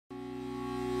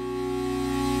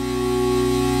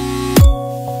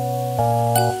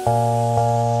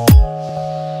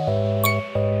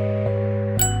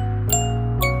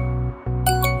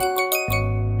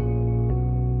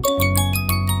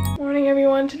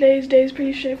today's day is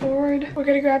pretty straightforward. We're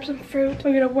gonna grab some fruit,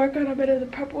 we're gonna work on a bit of the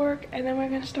prep work, and then we're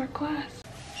gonna start class.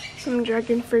 Some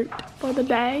dragon fruit for the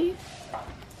day.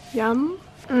 Yum.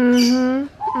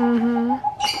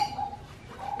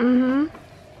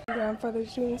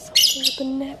 Grandfather's doing something with the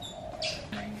nip.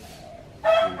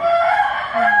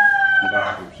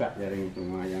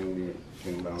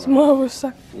 Semua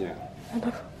rusak. Yeah.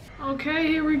 Okay,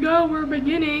 here we go. We're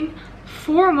beginning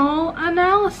formal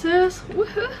analysis.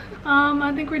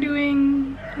 I think we're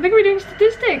doing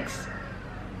statistics.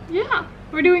 Yeah,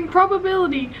 we're doing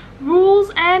probability,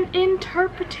 rules, and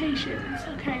interpretations.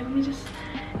 Okay, let me just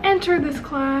enter this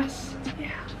class.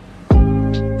 Yeah.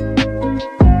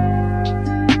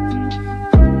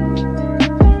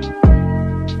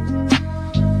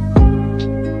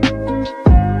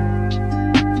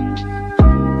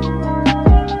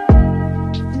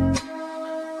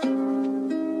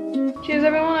 Cheers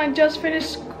everyone, I just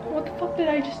finished, what the fuck did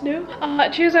I just do?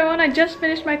 Cheers everyone, I just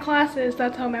finished my classes.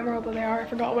 That's how memorable they are. I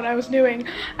forgot what I was doing.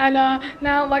 And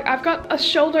now like I've got a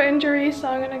shoulder injury, so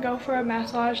I'm gonna go for a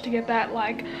massage to get that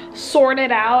like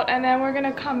sorted out, and then we're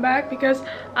gonna come back because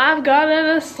I've got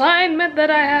an assignment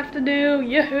that I have to do,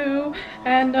 yahoo!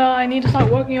 And I need to start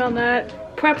working on that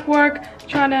prep work,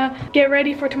 trying to get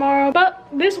ready for tomorrow. But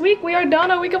this week we are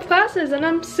done a week of classes and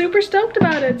I'm super stoked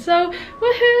about it. So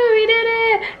woohoo, we did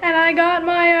it! And I got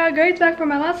my grades back for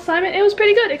my last assignment. It was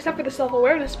pretty good, except for the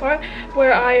self-awareness part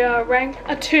where I ranked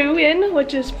a 2 in,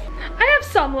 which is, I have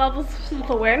some levels of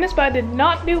self-awareness, but I did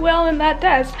not do well in that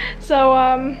test. So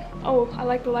oh, I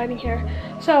like the lighting here.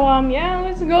 So yeah,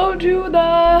 let's go to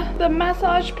the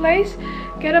massage place,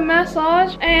 get a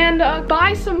massage, and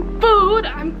buy some food.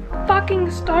 I'm fucking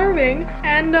starving,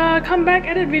 and come back,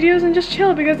 edit videos, and just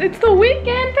chill because it's the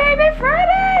weekend, baby,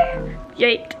 Friday!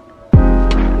 Yeet.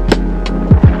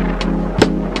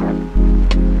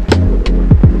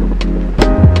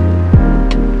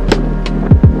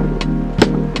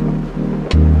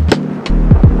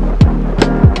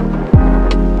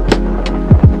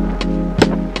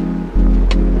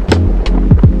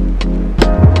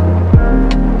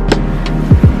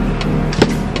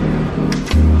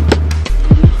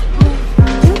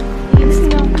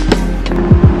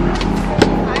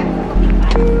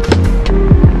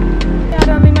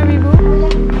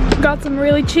 Some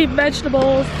really cheap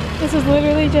vegetables. This is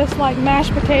literally just like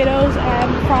mashed potatoes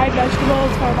and fried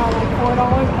vegetables for about like $4.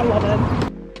 I love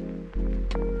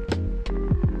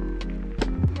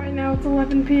it. Right now it's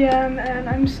 11 p.m. and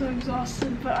I'm so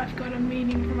exhausted, but I've got a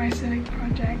meeting for my civic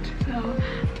project, so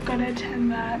I've got to attend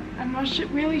that. I'm not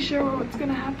really sure what's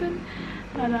gonna happen,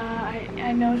 but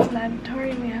I know it's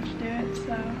mandatory and we have to do it,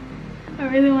 so I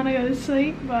really want to go to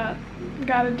sleep, but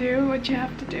gotta do what you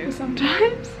have to do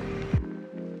sometimes.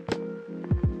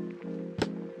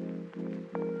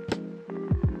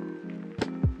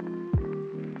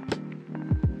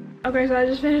 Okay, so I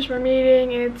just finished my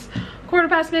meeting. It's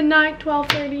 1/4 midnight,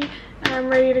 12:30, and I'm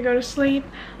ready to go to sleep.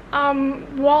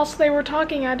 Whilst they were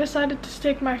talking, I decided to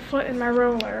stick my foot in my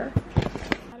roller.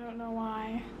 I don't know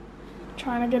why. I'm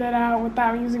trying to get it out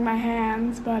without using my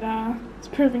hands, but it's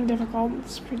proving difficult.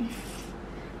 It's pretty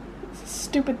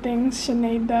stupid things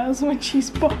Sinead does when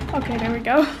she's okay, there we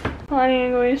go. Planning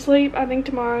on going to sleep. I think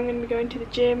tomorrow I'm going to be going to the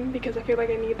gym because I feel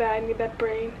like I need that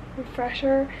brain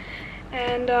refresher.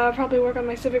 And probably work on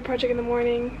my civic project in the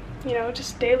morning, you know,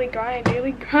 just daily grind.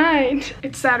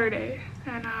 It's Saturday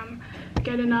and I'm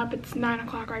getting up. It's 9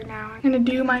 o'clock right now. I'm gonna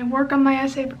do my work on my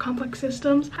essay for complex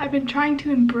systems. I've been trying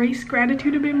to embrace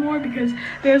gratitude a bit more because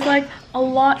there's like a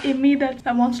lot in me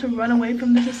that wants to run away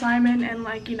from this assignment and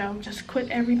like, you know, just quit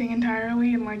everything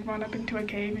entirely and like run up into a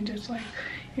cave and just like,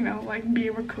 you know, like be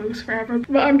a recluse forever.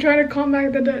 But I'm trying to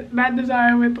combat that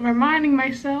desire with reminding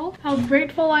myself how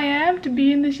grateful I am to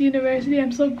be in this university.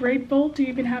 I'm so grateful to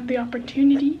even have the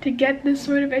opportunity to get this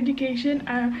sort of education.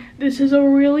 This is a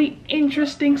really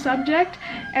interesting subject,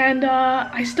 and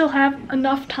I still have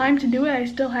enough time to do it. I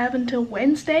still have until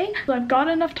Wednesday, so I've got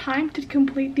enough time to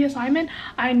complete the assignment.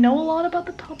 I know a lot about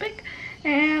the topic,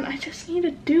 and I just need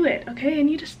to do it, okay? I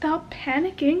need to stop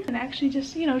panicking and actually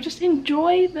just, you know, just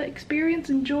enjoy the experience,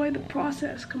 enjoy the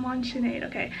process. Come on, Sinead,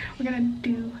 okay? We're gonna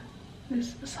do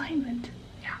this assignment.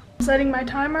 Yeah. I'm setting my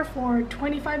timer for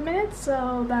 25 minutes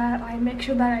so that I make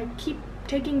sure that I keep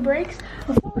taking breaks.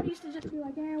 Before I used to just be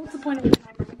like, eh, what's the point of the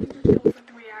timer? I can just go for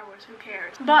 3 hours, who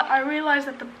cares? But I realized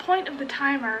that the point of the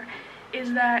timer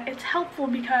is that it's helpful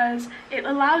because it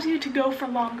allows you to go for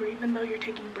longer even though you're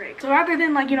taking breaks. So rather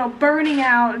than like, you know, burning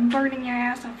out and burning your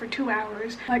ass off for 2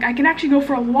 hours, like I can actually go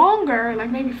for longer, like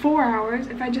maybe 4 hours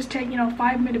if I just take, you know,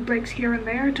 5-minute breaks here and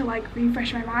there to like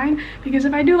refresh my mind. Because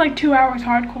if I do like 2 hours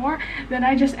hardcore, then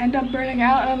I just end up burning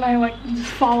out and I like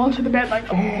just fall into the bed like,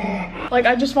 oh, like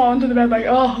I just fall into the bed like,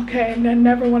 oh, okay, and then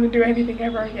never want to do anything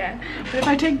ever again. But if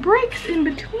I take breaks in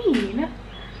between,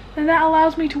 then that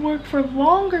allows me to work for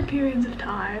longer periods of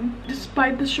time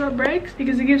despite the short breaks,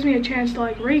 because it gives me a chance to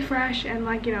like refresh and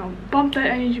like, you know, bump that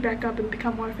energy back up and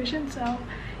become more efficient. So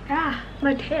yeah,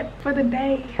 my tip for the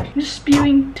day. I'm just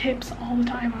spewing tips all the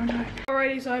time, aren't I?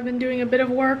 Alrighty, so I've been doing a bit of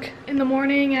work in the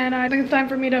morning and I think it's time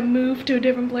for me to move to a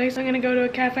different place. I'm gonna go to a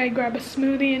cafe, grab a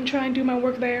smoothie and try and do my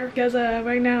work there, because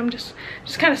right now I'm just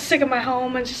kind of sick of my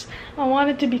home. I want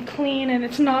it to be clean and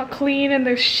it's not clean and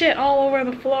there's shit all over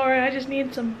the floor and I just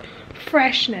need some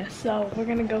freshness. So we're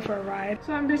gonna go for a ride.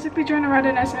 So I'm basically trying to write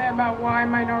an essay about why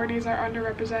minorities are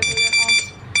underrepresented in Oxford.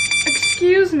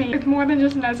 Excuse me, it's more than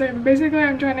just an essay, but basically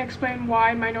I'm trying to explain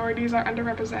why minorities are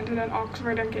underrepresented at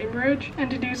Oxford and Cambridge. And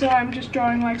to do so, I'm just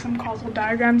drawing like some causal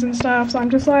diagrams and stuff. So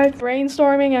I'm just like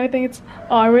brainstorming, and I think it's,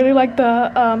 oh, I really like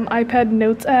the iPad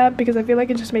Notes app because I feel like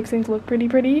it just makes things look pretty.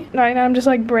 Right now I'm just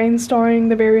like brainstorming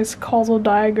the various causal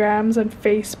diagrams and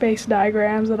face space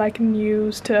diagrams that I can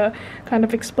use to kind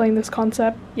of explain this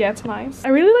concept. Yeah, it's nice. I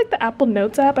really like the Apple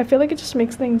Notes app. I feel like it just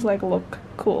makes things like look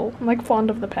cool. I'm like fond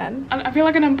of the pen. And I feel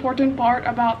like an important part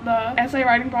about the essay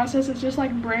writing process is just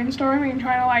like brainstorming and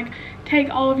trying to like take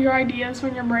all of your ideas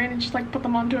from your brain and just like put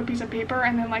them onto a piece of paper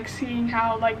and then like seeing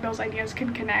how like those ideas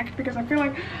can connect. Because I feel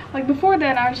like before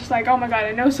then I was just like, oh my god,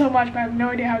 I know so much but I have no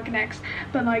idea how it connects.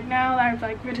 But like now that I've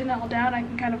like written it all down, I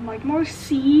can kind of like more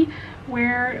see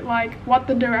where like what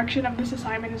the direction of this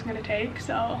assignment is gonna take.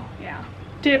 So yeah.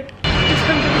 Tip, just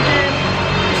come to the gym,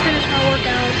 just finish my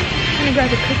workout, I'm gonna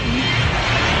grab a cookie.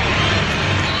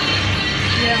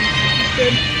 Yeah, it's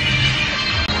good.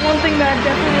 One thing that I've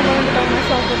definitely learned about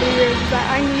myself over the years is that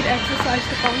I need exercise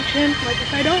to function. Like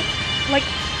if I don't, like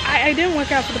I didn't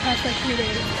work out for the past like 3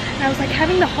 days. And I was like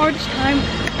having the hardest time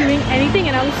doing anything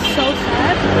and I was so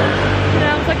sad. And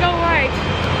I was like, oh right,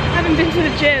 I haven't been to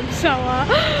the gym. So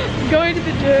going to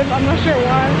the gym, I'm not sure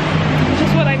why. It's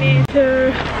just what I need.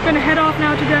 I'm gonna head off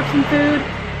now to grab some food,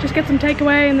 just get some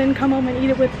takeaway and then come home and eat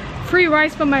it with free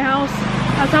rice from my house.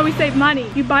 That's how we save money.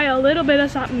 You buy a little bit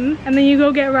of something and then you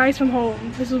go get rice from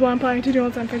home. This is what I'm planning to do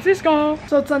in San Francisco.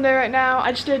 So it's Sunday right now.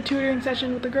 I just did a tutoring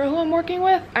session with the girl who I'm working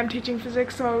with. I'm teaching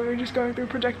physics, so we were just going through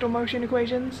projectile motion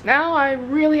equations. Now I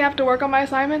really have to work on my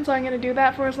assignment, so I'm gonna do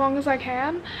that for as long as I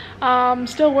can.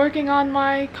 Still working on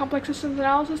my complex systems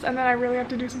analysis, and then I really have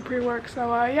to do some pre-work.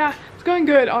 So yeah, it's going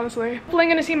good, honestly. Hopefully I'm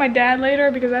gonna see my dad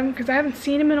later because I haven't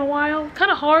seen him in a while. It's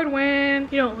kind of hard when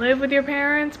you don't live with your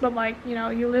parents, but like, you know,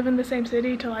 you live in the same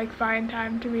city to like find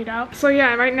time to meet up. So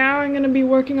yeah, right now I'm gonna be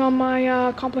working on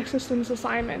my complex systems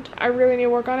assignment. I really need to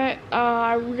work on it.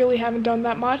 I really haven't done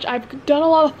that much. I've done a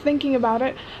lot of thinking about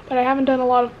it, but I haven't done a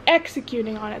lot of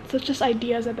executing on it. So it's just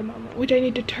ideas at the moment, which I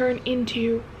need to turn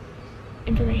into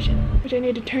information, which I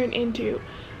need to turn into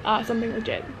something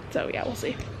legit. So yeah, we'll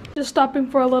see. Just stopping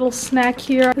for a little snack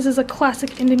here. This is a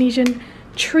classic Indonesian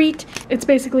treat. It's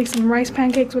basically some rice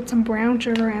pancakes with some brown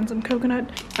sugar and some coconut.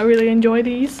 I really enjoy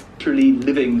these. Truly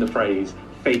living the phrase,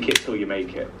 fake it till you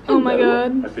make it. Oh my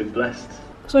god. I've been blessed.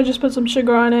 So I just put some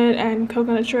sugar on it and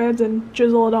coconut shreds and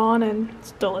drizzle it on, and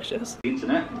it's delicious. The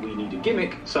internet, we need a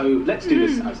gimmick, so let's do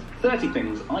this as 30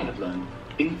 things I have learned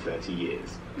in 30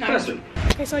 years. Nice. Firstly.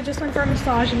 Okay, so I just went for a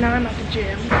massage and now I'm at the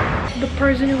gym. The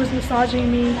person who was massaging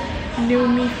me knew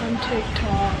me from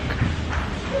TikTok.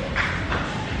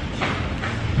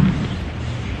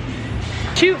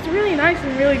 She was really nice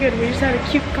and really good. We just had a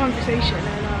cute conversation,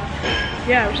 and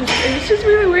yeah, it was just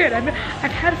really weird. I've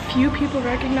had a few people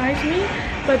recognize me,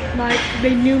 but like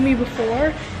they knew me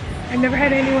before. I've never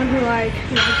had anyone who like,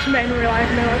 you know, just met in real life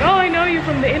and they're like, oh, I know you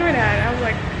from the internet. And I was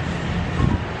like,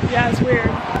 yeah, it's weird.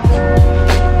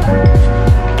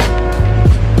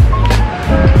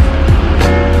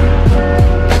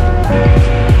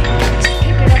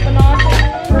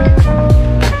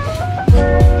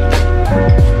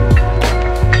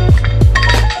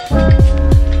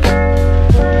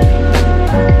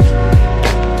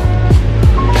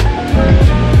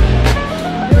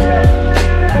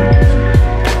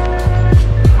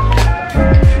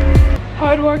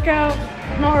 Workout,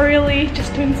 not really,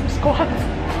 just doing some squats.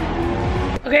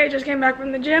 Okay, I just came back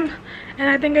from the gym and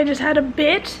I think I just had a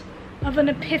bit of an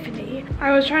epiphany.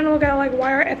 I was trying to look at like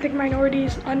why are ethnic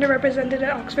minorities underrepresented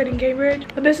at Oxford and Cambridge,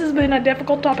 but this has been a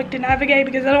difficult topic to navigate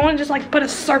because I don't want to just like put a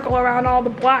circle around all the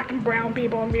black and brown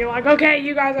people and be like, okay,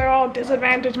 you guys are all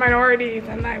disadvantaged minorities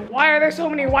and like, why are there so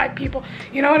many white people?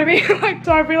 You know what I mean? Like,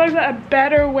 so I feel like that a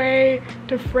better way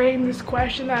to frame this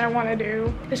question that I want to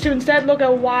do is to instead look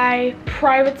at why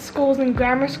private schools and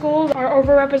grammar schools are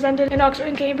overrepresented in Oxford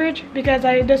and Cambridge, because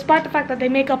despite the fact that they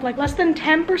make up like less than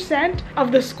 10%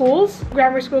 of the schools,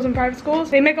 grammar schools and private schools,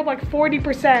 they make up like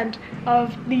 40%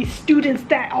 of the students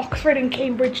that Oxford and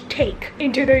Cambridge take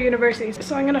into their universities.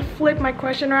 So I'm gonna flip my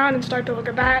question around and start to look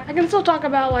at that. I can still talk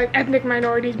about like ethnic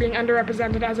minorities being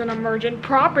underrepresented as an emergent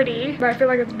property, but I feel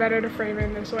like it's better to frame it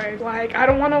in this way. Like, I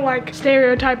don't want to like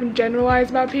stereotype and generalize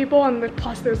about people, and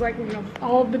plus there's like, you know,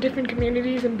 all of the different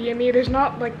communities in BME. There's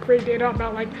not like great data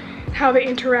about like how they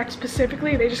interact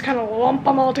specifically. They just kind of lump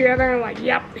them all together and like,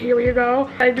 yep, here you go.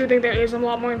 I do think there is a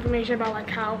lot more information about like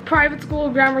how private school,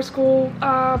 grammar school,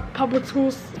 public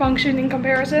schools function in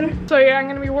comparison. So yeah, I'm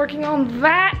gonna be working on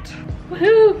that.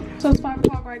 Woohoo! So it's 5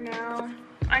 o'clock right now.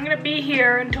 I'm gonna be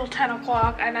here until 10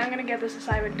 o'clock and I'm gonna get this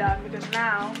assignment done, because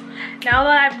now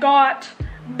that I've got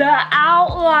the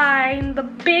outline, the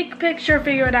big picture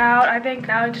figured out, I think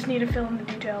now I just need to fill in the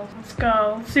details. Let's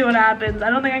go, let's see what happens. I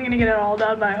don't think I'm gonna get it all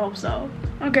done, but I hope so.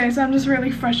 Okay, so I'm just really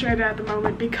frustrated at the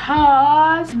moment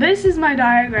because this is my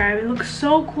diagram. It looks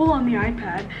so cool on the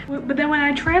iPad, but then when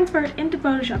I transfer it into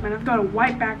Photoshop and I've got a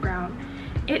white background,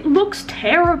 it looks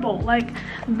terrible. Like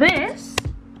this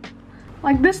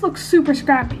looks super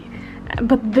scrappy.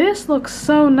 But this looks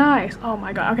so nice. Oh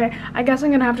my god. Okay, I guess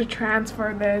I'm gonna have to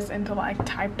transfer this into like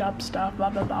typed up stuff, blah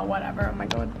blah blah, whatever. Oh my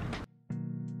god.